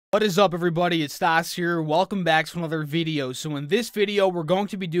What is up, everybody? It's Stas here. Welcome back to another video. So in this video, we're going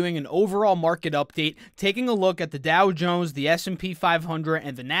to be doing an overall market update, taking a look at the Dow Jones, the S&P 500,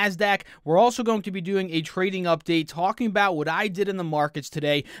 and the NASDAQ. We're also going to be doing a trading update, talking about what I did in the markets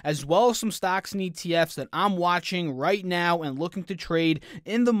today, as well as some stocks and ETFs that I'm watching right now and looking to trade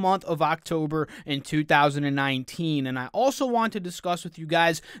in the month of October in 2019. And I also want to discuss with you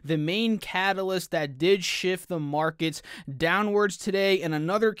guys the main catalyst that did shift the markets downwards today, and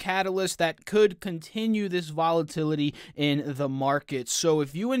another catalyst that could continue this volatility in the market. So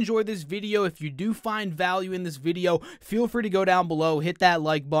if you enjoyed this video, if you do find value in this video, feel free to go down below, hit that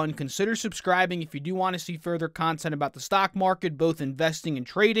like button, consider subscribing if you do want to see further content about the stock market, both investing and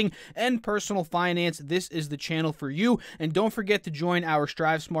trading and personal finance. This is the channel for you. And don't forget to join our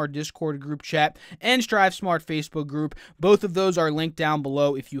Strive Smart Discord group chat and Strive Smart Facebook group. Both of those are linked down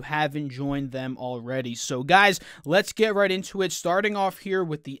below if you haven't joined them already. So guys, let's get right into it, starting off here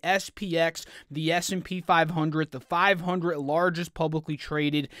with the SPX, the S&P 500, the 500 largest publicly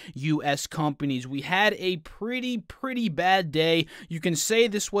traded U.S. companies. We had a pretty bad day. You can say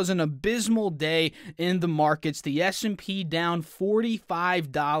this was an abysmal day in the markets. The S&P down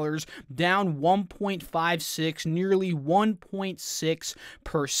 $45, down 1.56, nearly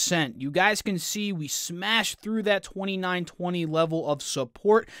 1.6%. You guys can see we smashed through that 2920 level of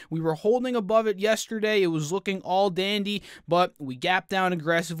support. We were holding above it yesterday. It was looking all dandy, but we gapped down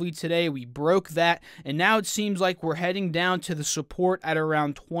aggressively today. We broke that, and now it seems like we're heading down to the support at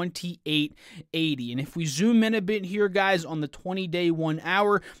around 2880. And if we zoom in a bit here, guys, on the 20-day 1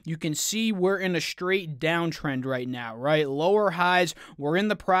 hour, you can see we're in a straight downtrend right now, right? Lower highs. We're in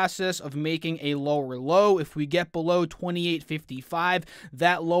the process of making a lower low. If we get below 2855,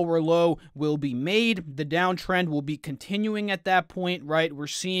 that lower low will be made. The downtrend will be continuing at that point, right? We're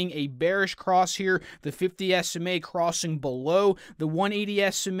seeing a bearish cross here, the 50 SMA crossing below the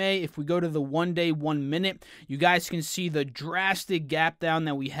 180 SMA. If we go to the 1 day, 1 minute, you guys can see the drastic gap down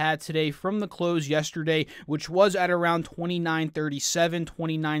that we had today from the close yesterday, which was at around 2937,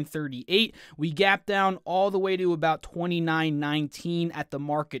 2938. We gapped down all the way to about 2919 at the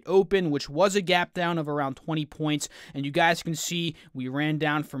market open, which was a gap down of around 20 points. And you guys can see we ran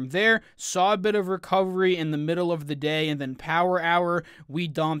down from there, saw a bit of recovery in the middle of the day, and then power hour, we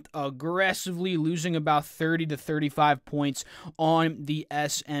dumped aggressively, losing about 30 to 35 points on the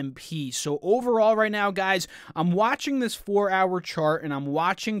S&P. So overall right now, guys, I'm watching this 4-hour chart, and I'm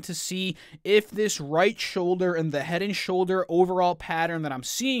watching to see if this right shoulder and the head and shoulder overall pattern that I'm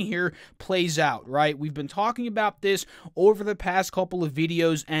seeing here plays out, right? We've been talking about this over the past couple of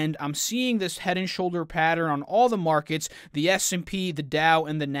videos, and I'm seeing this head and shoulder pattern on all the markets, the S&P, the Dow,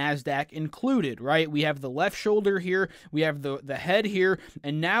 and the NASDAQ included, right? We have the left shoulder here, we have the head here,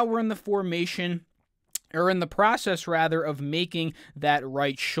 and now we're in the formation, or in the process, rather, of making that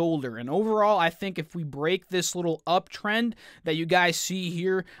right shoulder. And overall, I think if we break this little uptrend that you guys see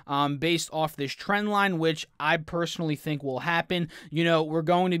here, based off this trend line, which I personally think will happen, you know, we're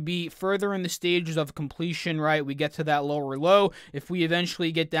going to be further in the stages of completion, right? We get to that lower low. If we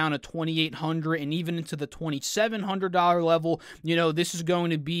eventually get down to 2,800 and even into the $2,700 level, you know, this is going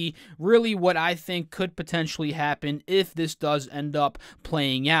to be really what I think could potentially happen if this does end up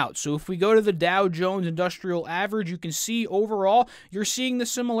playing out. So if we go to the Dow Jones Industrial Average, you can see overall you're seeing the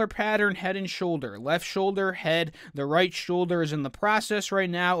similar pattern, head and shoulder, left shoulder, head. The right shoulder is in the process right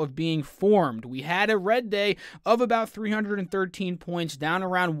now of being formed. We had a red day of about 313 points, down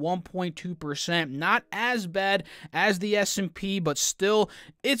around 1.2%. Not as bad as the S&P, but still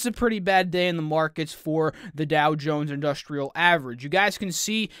it's a pretty bad day in the markets for the Dow Jones Industrial Average. You guys can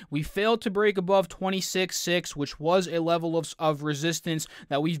see we failed to break above 26.6, which was a level of resistance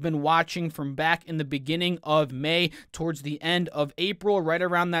that we've been watching from back in the beginning of May towards the end of April, right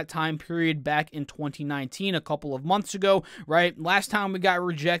around that time period back in 2019, a couple of months ago, right? Last time we got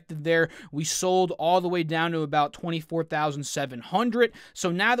rejected there, we sold all the way down to about 24,700. So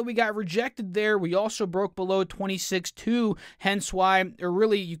now that we got rejected there, we also broke below 26.2, hence why, or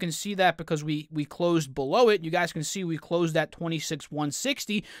really you can see that because we closed below it. You guys can see we closed at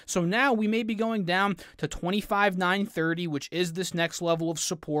 26,160. So now we may be going down to 25,930, which is this next level of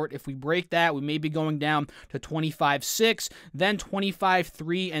support. If we break that, we may be going down to 25.6, then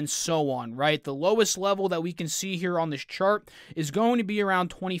 25.3, and so on, right? The lowest level that we can see here on this chart is going to be around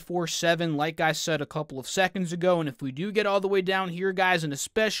 24.7, like I said a couple of seconds ago. And if we do get all the way down here, guys, and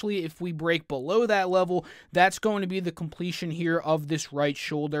especially if we break below that level, that's going to be the completion here of this right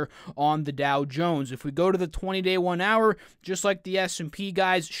shoulder on the Dow Jones. If we go to the 20-day 1 hour, just like the S&P,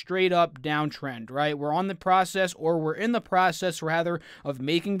 guys, straight up downtrend, right? We're on the process, or we're in the process, rather, of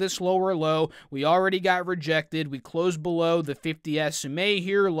making this lower low. We already already got rejected. We closed below the 50 SMA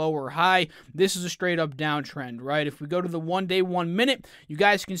here, lower high. This is a straight up downtrend, right? If we go to the 1 day, 1 minute, you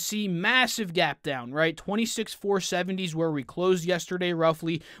guys can see massive gap down, right? 26,470 is where we closed yesterday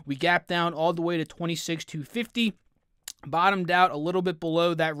roughly. We gapped down all the way to 26,250. Bottomed out a little bit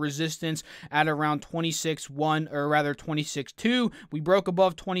below that resistance at around 26.1, or rather 26.2. We broke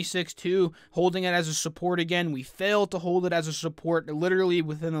above 26.2, holding it as a support again. We failed to hold it as a support literally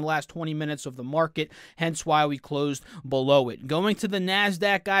within the last 20 minutes of the market, hence why we closed below it. Going to the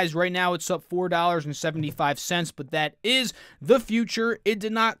NASDAQ, guys, right now it's up $4.75, but that is the future. It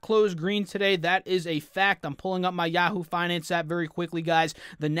did not close green today. That is a fact. I'm pulling up my Yahoo Finance app very quickly, guys.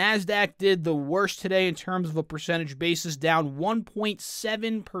 The NASDAQ did the worst today in terms of a percentage basis, down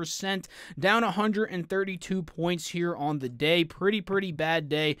 1.7%, down 132 points here on the day. Pretty bad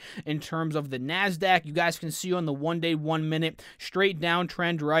day in terms of the NASDAQ. You guys can see on the 1 day, 1 minute, straight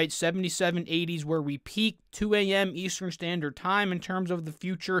downtrend, right? 77.80s where we peaked. 2 a.m. Eastern Standard Time in terms of the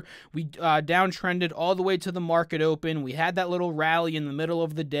future. We downtrended all the way to the market open. We had that little rally in the middle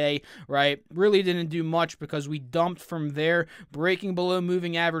of the day, right? Really didn't do much because we dumped from there, breaking below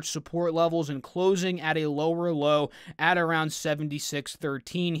moving average support levels and closing at a lower low at around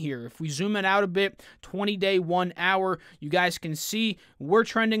 76.13 here. If we zoom it out a bit, 20-day, 1 hour, you guys can see we're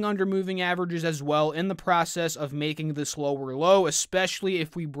trending under moving averages as well in the process of making this lower low, especially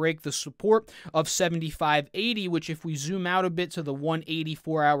if we break the support of 75.80, which if we zoom out a bit to the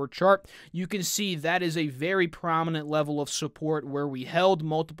 184-hour chart, you can see that is a very prominent level of support where we held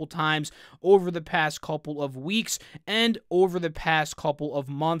multiple times over the past couple of weeks and over the past couple of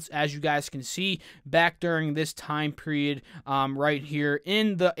months, as you guys can see back during this time period right here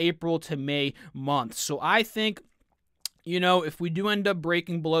in the April to May month. So I think, you know, if we do end up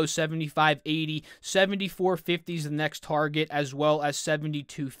breaking below 75.80, 74.50 is the next target, as well as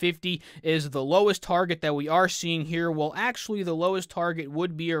 72.50 is the lowest target that we are seeing here. Well, actually, the lowest target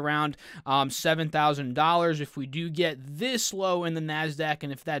would be around $7,000 if we do get this low in the NASDAQ,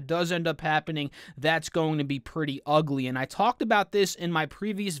 and if that does end up happening, that's going to be pretty ugly. And I talked about this in my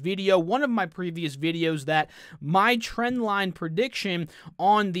previous video, one of my previous videos, that my trend line prediction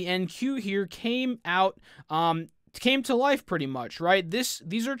on the NQ here came to life pretty much, right?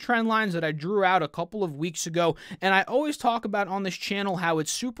 These are trend lines that I drew out a couple of weeks ago, and I always talk about on this channel how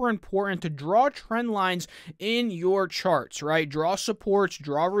it's super important to draw trend lines in your charts, right? Draw supports,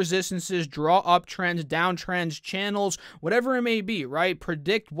 draw resistances, draw uptrends, downtrends, channels, whatever it may be, right?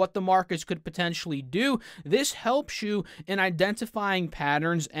 Predict what the markets could potentially do. This helps you in identifying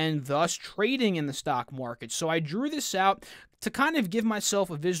patterns and thus trading in the stock market. So I drew this out to kind of give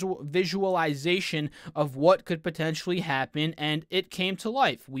myself a visualization of what could potentially happen, and it came to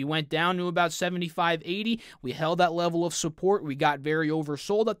life. We went down to about 75.80. We held that level of support. We got very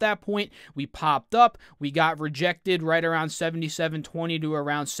oversold at that point. We popped up. We got rejected right around 77.20 to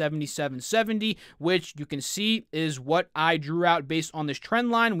around 77.70, which you can see is what I drew out based on this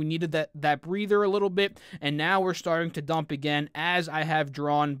trend line. We needed that breather a little bit, and now we're starting to dump again as I have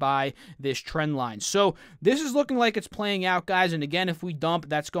drawn by this trend line. So this is looking like it's playing out, guys, and again, if we dump,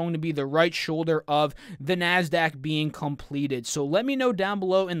 that's going to be the right shoulder of the NASDAQ being completed. So let me know down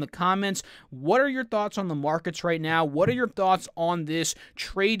below in the comments, what are your thoughts on the markets right now? What are your thoughts on this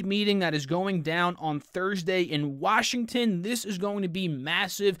trade meeting that is going down on Thursday in Washington? This is going to be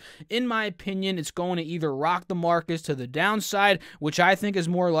massive. In my opinion, it's going to either rock the markets to the downside, which I think is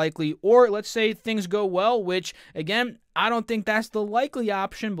more likely, or let's say things go well, which again, I don't think that's the likely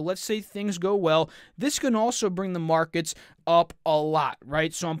option, but let's say things go well. This can also bring the markets up a lot,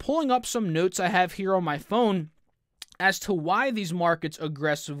 right? So I'm pulling up some notes I have here on my phone as to why these markets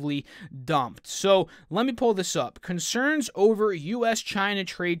aggressively dumped. So let me pull this up. Concerns over U.S.-China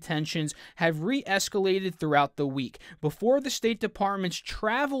trade tensions have re-escalated throughout the week. Before the State Department's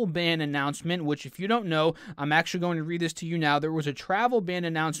travel ban announcement, which if you don't know, I'm actually going to read this to you now, there was a travel ban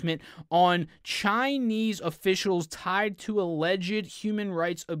announcement on Chinese officials tied to alleged human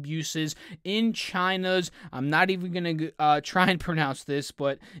rights abuses in China's, I'm not even going to try and pronounce this,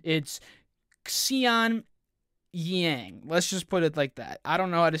 but it's Xinjiang. Let's just put it like that. I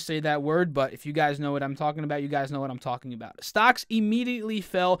don't know how to say that word, but if you guys know what I'm talking about, you guys know what I'm talking about. Stocks immediately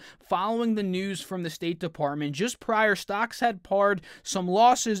fell following the news from the State Department. Just prior, stocks had pared some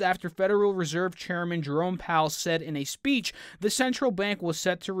losses after Federal Reserve Chairman Jerome Powell said in a speech the central bank was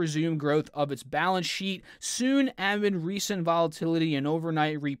set to resume growth of its balance sheet soon amid recent volatility in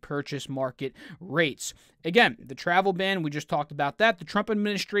overnight repurchase market rates. Again, the travel ban, we just talked about that. The Trump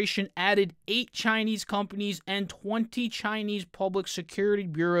administration added 8 Chinese companies and 20 Chinese public security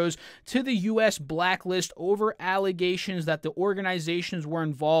bureaus to the U.S. blacklist over allegations that the organizations were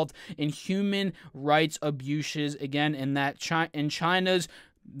involved in human rights abuses, again, in China's,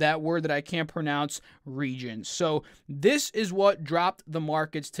 that word that I can't pronounce, region. So this is what dropped the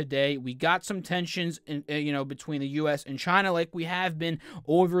markets today. We got some tensions in, between the U.S. and China, like we have been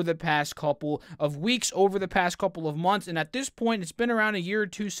over the past couple of weeks, over the past couple of months. And at this point, it's been around a year or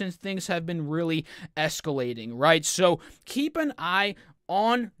two since things have been really escalating, right? So keep an eye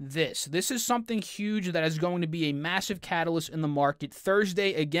on this. This is something huge that is going to be a massive catalyst in the market.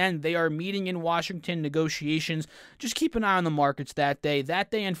 Thursday, again, they are meeting in Washington, negotiations. Just keep an eye on the markets that day. That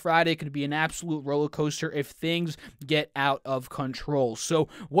day and Friday could be an absolute roller coaster if things get out of control. So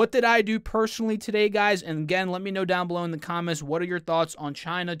what did I do personally today, guys? And again, let me know down below in the comments, what are your thoughts on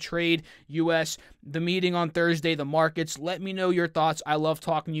China, trade, U.S., the meeting on Thursday, the markets? Let me know your thoughts. I love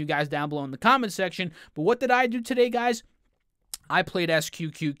talking to you guys down below in the comment section. But what did I do today, guys? I played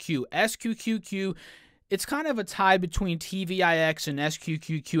SQQQ. SQQQ, it's kind of a tie between TVIX and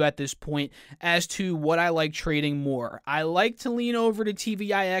SQQQ at this point as to what I like trading more. I like to lean over to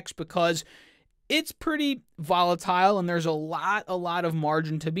TVIX because it's pretty volatile and there's a lot of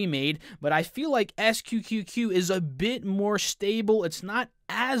margin to be made, but I feel like SQQQ is a bit more stable. It's not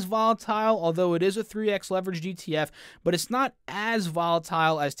as volatile, although it is a 3x leveraged ETF, but it's not as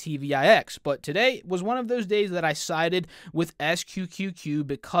volatile as TVIX. But today was one of those days that I sided with SQQQ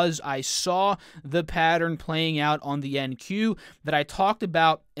because I saw the pattern playing out on the NQ that I talked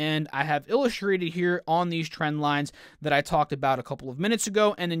about, and I have illustrated here on these trend lines that I talked about a couple of minutes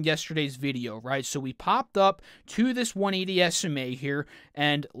ago and in yesterday's video, right? So we popped up to this 180 SMA here,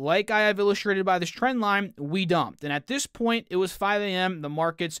 and like I have illustrated by this trend line, we dumped. And at this point, it was 5 a.m. The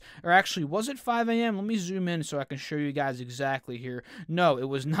markets, or actually, was it 5 a.m.? Let me zoom in so I can show you guys exactly here. No, it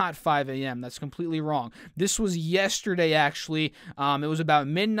was not 5 a.m. That's completely wrong. This was yesterday, actually. It was about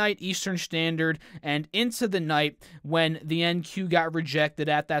midnight Eastern Standard and into the night when the NQ got rejected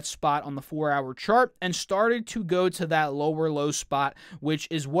at that spot on the 4-hour chart and started to go to that lower low spot, which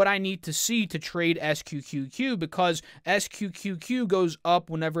is what I need to see to trade SQQQ, because SQQQ goes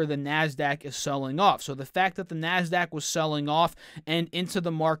up whenever the NASDAQ is selling off. So the fact that the NASDAQ was selling off and into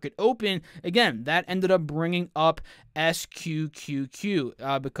the market open, again, that ended up bringing up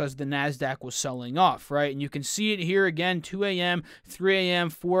SQQQ because the NASDAQ was selling off, right? And you can see it here again, 2 a.m., 3 a.m.,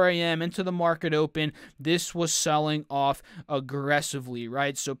 4 a.m. into the market open. This was selling off aggressively,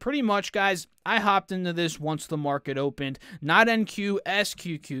 right? So pretty much, guys, I hopped into this once the market opened. Not NQ,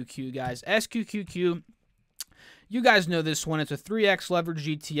 SQQQ, guys. SQQQ. You guys know this one. It's a 3x leverage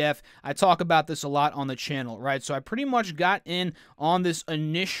ETF. I talk about this a lot on the channel, right? So I pretty much got in on this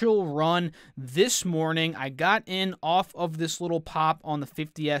initial run this morning. I got in off of this little pop on the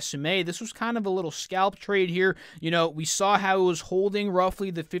 50 SMA. This was kind of a little scalp trade here. We saw how it was holding roughly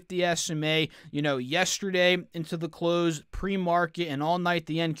the 50 SMA, yesterday into the close, pre-market, and all night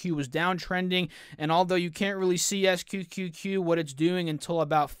the NQ was downtrending. And although you can't really see SQQQ, what it's doing until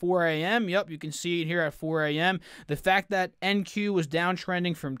about 4 a.m., yep, you can see it here at 4 a.m., the fact that NQ was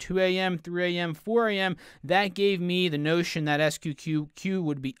downtrending from 2 a.m., 3 a.m., 4 a.m., that gave me the notion that SQQQ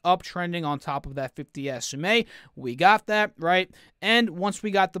would be uptrending on top of that 50 SMA. We got that, right? And once we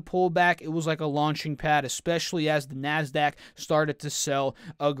got the pullback, it was like a launching pad, especially as the NASDAQ started to sell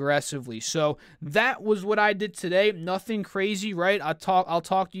aggressively. So that was what I did today. Nothing crazy, right? I'll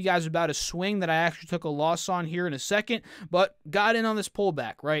talk to you guys about a swing that I actually took a loss on here in a second, but got in on this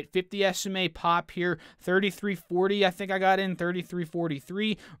pullback, right? 50 SMA pop here, 33.40, I think I got in,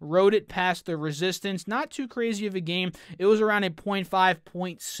 33.43, rode it past the resistance. Not too crazy of a gain. It was around a 0.5,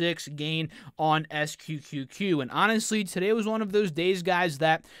 0.6 gain on SQQQ. And honestly, today was one of those days, guys,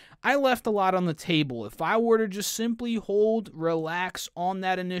 that I left a lot on the table. If I were to just simply hold, relax on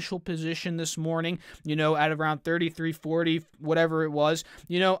that initial position this morning, at around 33.40, whatever it was,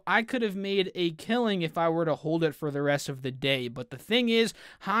 I could have made a killing if I were to hold it for the rest of the day. But the thing is,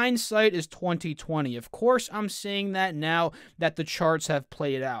 hindsight is 20/20. Of course, I'm saying that now that the charts have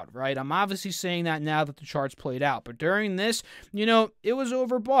played out, right? I'm obviously saying that now that the charts played out. But during this, it was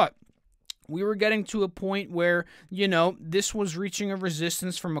overbought. We were getting to a point where, this was reaching a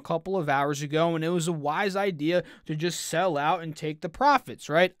resistance from a couple of hours ago, and it was a wise idea to just sell out and take the profits,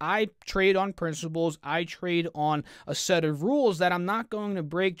 right? I trade on principles. I trade on a set of rules that I'm not going to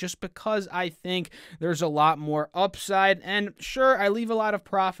break just because I think there's a lot more upside. And sure, I leave a lot of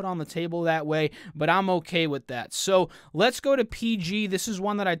profit on the table that way, but I'm okay with that. So let's go to PG. This is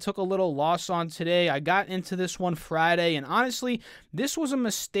one that I took a little loss on today. I got into this one Friday, and honestly, this was a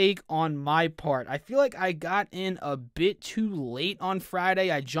mistake on my my part. I feel like I got in a bit too late on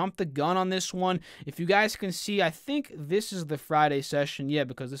Friday. I jumped the gun on this one. If you guys can see, I think this is the Friday session. Yeah,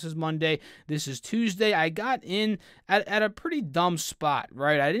 because this is Monday. This is Tuesday. I got in at a pretty dumb spot,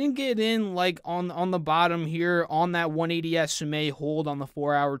 right? I didn't get in like on the bottom here on that 180 SMA hold on the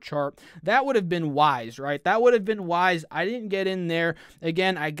 4-hour chart. That would have been wise, right? That would have been wise. I didn't get in there.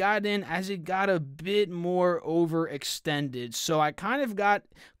 Again, I got in as it got a bit more overextended. So I kind of got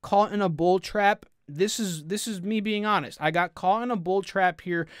caught in a bull trap. This is me being honest. I got caught in a bull trap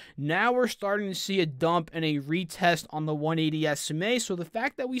here. Now we're starting to see a dump and a retest on the 180 SMA. So the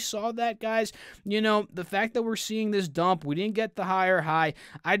fact that we saw that, guys, the fact that we're seeing this dump, we didn't get the higher high,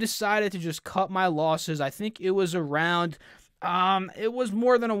 I decided to just cut my losses. I think it was around it was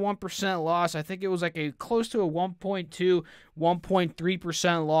more than a 1% loss. I think it was like a close to a 1.2,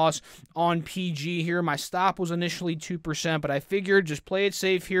 1.3% loss on PG here. My stop was initially 2%, but I figured just play it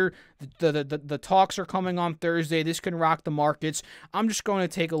safe here. The talks are coming on Thursday. This can rock the markets. I'm just going to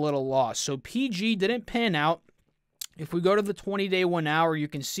take a little loss. So PG didn't pan out. If we go to the 20-day 1 hour, you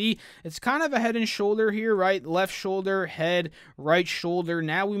can see it's kind of a head and shoulder here, right? Left shoulder, head, right shoulder.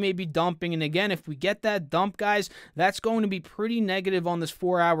 Now we may be dumping. And again, if we get that dump, guys, that's going to be pretty negative on this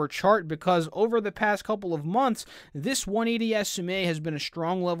 4-hour chart because over the past couple of months, this 180 SMA has been a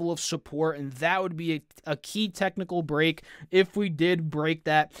strong level of support, and that would be a key technical break if we did break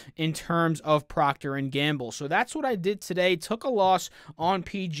that in terms of Procter Gamble. So that's what I did today. Took a loss on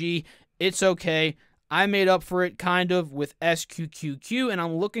PG. It's okay. I made up for it kind of with SQQQ, and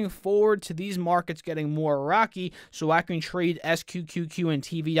I'm looking forward to these markets getting more rocky so I can trade SQQQ and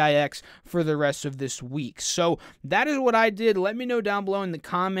TVIX for the rest of this week. So that is what I did. Let me know down below in the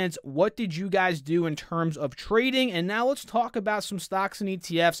comments, what did you guys do in terms of trading? And now let's talk about some stocks and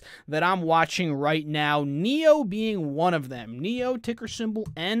ETFs that I'm watching right now, NIO being one of them. NIO, ticker symbol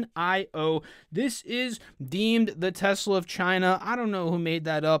NIO. This is deemed the Tesla of China. I don't know who made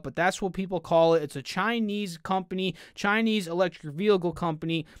that up, but that's what people call it. It's a Chinese company, Chinese electric vehicle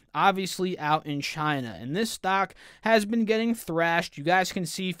company, obviously out in China. And this stock has been getting thrashed. You guys can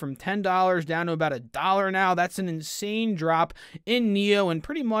see from $10 down to about $1 now. That's an insane drop in NIO, and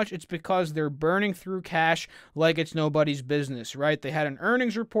pretty much it's because they're burning through cash like it's nobody's business, right? They had an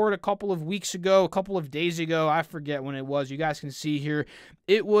earnings report a couple of weeks ago, a couple of days ago. I forget when it was. You guys can see here.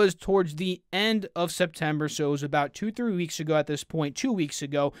 It was towards the end of September, so it was about 2-3 weeks ago at this point, 2 weeks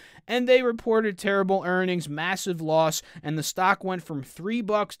ago, and they reported terrible earnings, massive loss, and the stock went from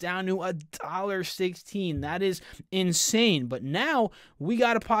 $3 down to $1.16. That is insane. But now we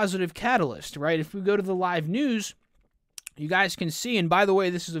got a positive catalyst, right? If we go to the live news, you guys can see, and by the way,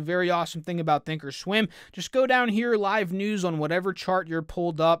 this is a very awesome thing about ThinkOrSwim. Just go down here, live news on whatever chart you're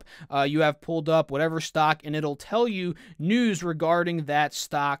pulled up, you have pulled up, whatever stock, and it'll tell you news regarding that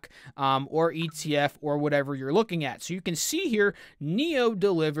stock or ETF or whatever you're looking at. So you can see here, NIO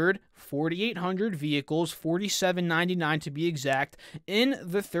delivered 4,800 vehicles, 4,799 to be exact, in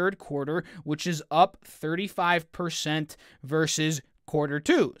the third quarter, which is up 35% versus quarter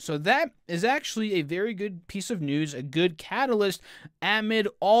two. So that is actually a very good piece of news, a good catalyst amid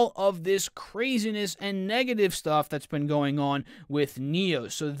all of this craziness and negative stuff that's been going on with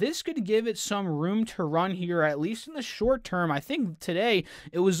NIO. So this could give it some room to run here, at least in the short term. I think today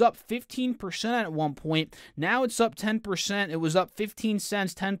it was up 15% at one point. Now it's up 10%. It was up 15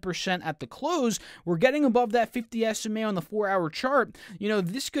 cents, 10% at the close. We're getting above that 50 SMA on the 4-hour chart.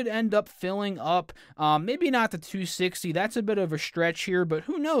 This could end up filling up, maybe not the 260. That's a bit of a stretch here, but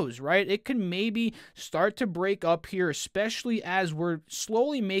who knows, right? It could maybe start to break up here, especially as we're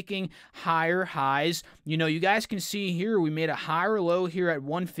slowly making higher highs. You guys can see here we made a higher low here at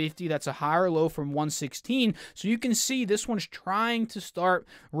 150. That's a higher low from 116. So you can see this one's trying to start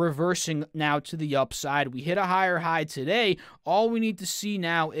reversing now to the upside. We hit a higher high today. All we need to see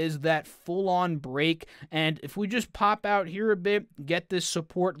now is that full-on break. And if we just pop out here a bit, get this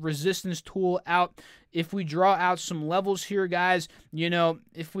support resistance tool out, if we draw out some levels here, guys,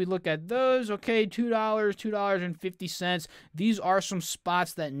 if we look at those, okay, $2, $2.50, these are some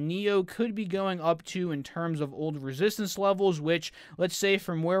spots that NIO could be going up to in terms of old resistance levels, which, let's say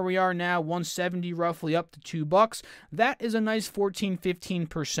from where we are now, 170 roughly up to $2, that is a nice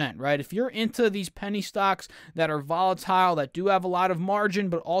 14-15%, right? If you're into these penny stocks that are volatile, that do have a lot of margin,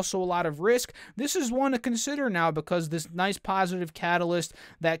 but also a lot of risk, this is one to consider now because this nice positive catalyst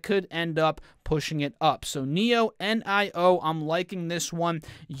that could end up pushing it up. So NIO, NIO, I'm liking this one.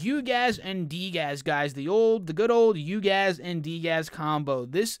 UGAZ and DGAZ, guys, the good old UGAZ and DGAZ combo.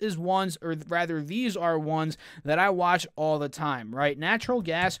 This is ones, or rather these are ones that I watch all the time, right? Natural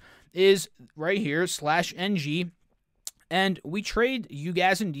gas is right here, /NG. And we trade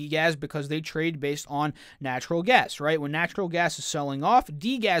UGAZ and DGAZ because they trade based on natural gas, right? When natural gas is selling off,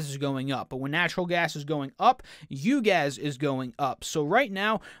 DGAZ is going up. But when natural gas is going up, UGAZ is going up. So right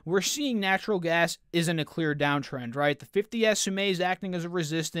now, we're seeing natural gas is in a clear downtrend, right? The 50 SMA is acting as a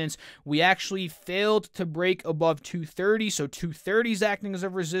resistance. We actually failed to break above 230, so 230 is acting as a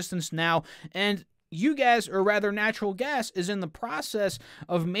resistance now. And UGAZ, or rather natural gas, is in the process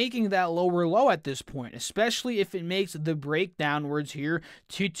of making that lower low at this point, especially if it makes the break downwards here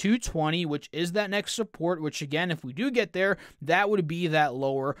to 220, which is that next support, which again, if we do get there, that would be that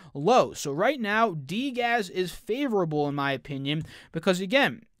lower low. So right now, DGAZ is favorable in my opinion, because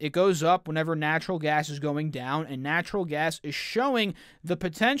again, it goes up whenever natural gas is going down, and natural gas is showing the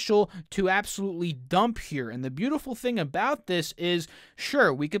potential to absolutely dump here. And the beautiful thing about this is,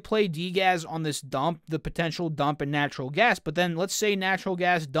 sure, we could play DGAZ on this dump, the potential dump in natural gas, but then let's say natural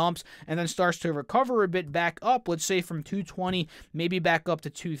gas dumps and then starts to recover a bit back up, let's say from 220, maybe back up to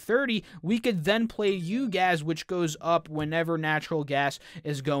 230, we could then play UGAZ, which goes up whenever natural gas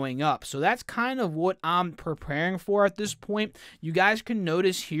is going up. So that's kind of what I'm preparing for at this point. You guys can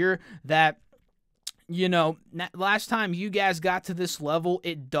notice here that, you know, last time UGAZ got to this level,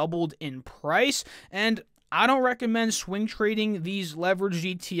 it doubled in price, and I don't recommend swing trading these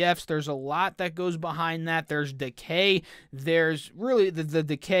leveraged ETFs. There's a lot that goes behind that. There's decay. There's really, the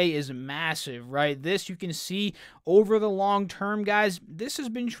decay is massive, right? This you can see over the long term, guys. This has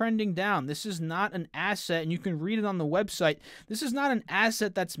been trending down. This is not an asset, and you can read it on the website. This is not an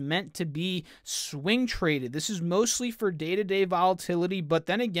asset that's meant to be swing traded. This is mostly for day-to-day volatility, but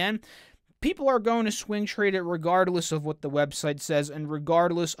then again, people are going to swing trade it regardless of what the website says and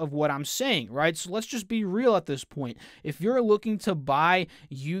regardless of what I'm saying, right? So let's just be real at this point. If you're looking to buy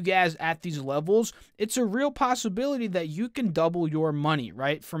UGAZ at these levels, it's a real possibility that you can double your money,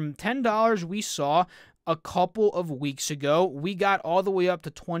 right? From $10 we saw a couple of weeks ago, we got all the way up to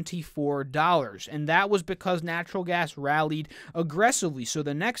 $24, and that was because natural gas rallied aggressively. So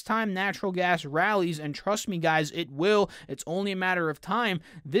the next time natural gas rallies, and trust me guys, it will, it's only a matter of time,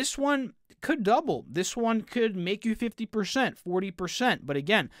 this one could double. This one could make you 50%, 40%. But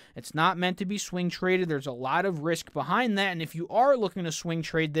again, it's not meant to be swing traded. There's a lot of risk behind that. And if you are looking to swing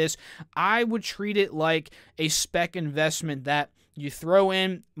trade this, I would treat it like a spec investment that you throw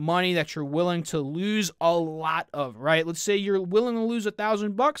in money that you're willing to lose a lot of, right? Let's say you're willing to lose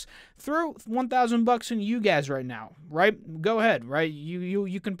 $1,000, throw $1,000 in UGAZ right now, right? Go ahead, right?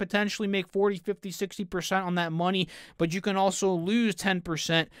 You can potentially make 40, 50, 60% on that money, but you can also lose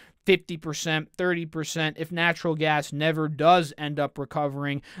 10%, 50%, 30% if natural gas never does end up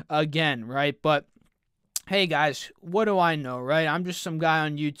recovering again, right? But hey guys, what do I know, right? I'm just some guy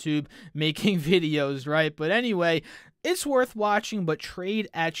on YouTube making videos, right? But anyway, it's worth watching, but trade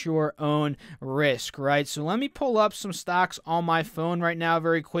at your own risk, right? So let me pull up some stocks on my phone right now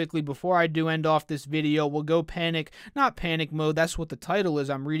very quickly. Before I do end off this video, we'll go not panic mode. That's what the title is.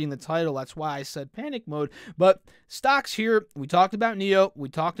 I'm reading the title. That's why I said panic mode. But stocks here, we talked about NEO. We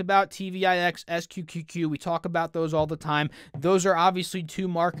talked about TVIX, SQQQ. We talk about those all the time. Those are obviously two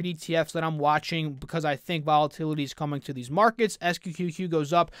market ETFs that I'm watching because I think volatility is coming to these markets. SQQQ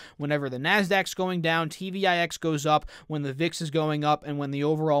goes up whenever the NASDAQ's going down. TVIX goes up when the VIX is going up and when the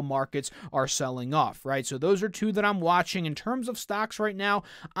overall markets are selling off, right? So those are two that I'm watching. In terms of stocks right now,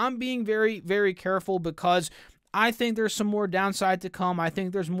 I'm being very, very careful because I think there's some more downside to come. I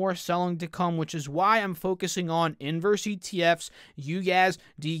think there's more selling to come, which is why I'm focusing on inverse ETFs, UGAZ,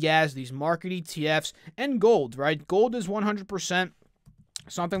 DGAZ, these market ETFs, and gold, right? Gold is 100%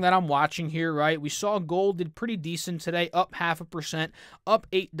 something that I'm watching here, right? We saw gold did pretty decent today, up 0.5%, up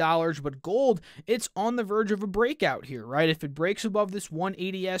 $8, but gold, it's on the verge of a breakout here, right? If it breaks above this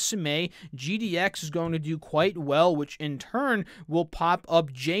 180 SMA, GDX is going to do quite well, which in turn will pop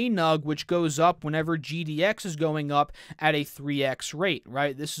up JNUG, which goes up whenever GDX is going up at a 3x rate,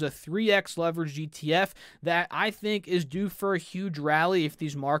 right? This is a 3x leveraged ETF that I think is due for a huge rally if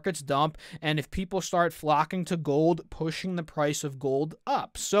these markets dump and if people start flocking to gold, pushing the price of gold up.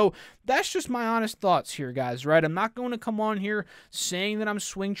 So that's just my honest thoughts here, guys, right? I'm not going to come on here saying that I'm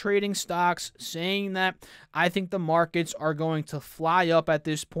swing trading stocks, saying that I think the markets are going to fly up at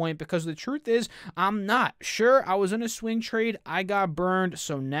this point, because the truth is I'm not. Sure, I was in a swing trade. I got burned.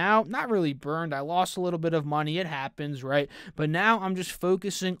 So now, not really burned. I lost a little bit of money. It happens, right? But now I'm just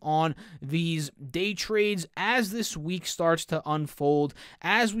focusing on these day trades as this week starts to unfold,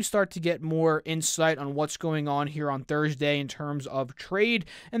 as we start to get more insight on what's going on here on Thursday in terms of trade. trade.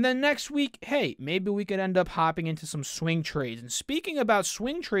 And then next week, hey, maybe we could end up hopping into some swing trades. And speaking about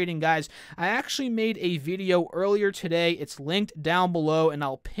swing trading, guys, I actually made a video earlier today. It's linked down below, and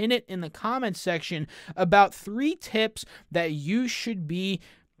I'll pin it in the comments section about 3 tips that you should be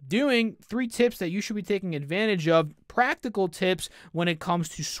doing, 3 tips that you should be taking advantage of, practical tips when it comes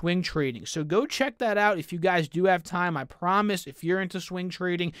to swing trading. So go check that out if you guys do have time. I promise if you're into swing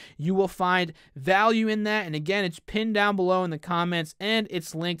trading, you will find value in that. And again, it's pinned down below in the comments, and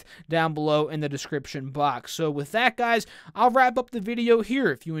it's linked down below in the description box. So with that, guys, I'll wrap up the video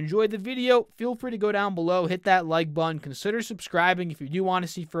here. If you enjoyed the video, feel free to go down below, hit that like button, consider subscribing if you do want to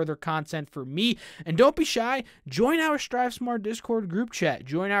see further content from me. And don't be shy, join our Strive Smart Discord group chat,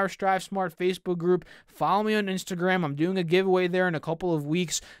 join our Strive Smart Facebook group, follow me on Instagram. I'm doing a giveaway there in a couple of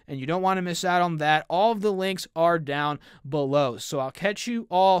weeks, and you don't want to miss out on that. All of the links are down below. So I'll catch you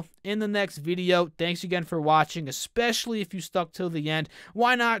all in the next video. Thanks again for watching, especially if you stuck till the end.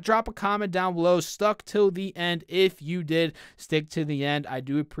 Why not drop a comment down below, stuck till the end, if you did stick to the end. I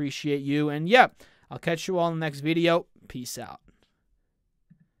do appreciate you. And yeah, I'll catch you all in the next video. Peace out.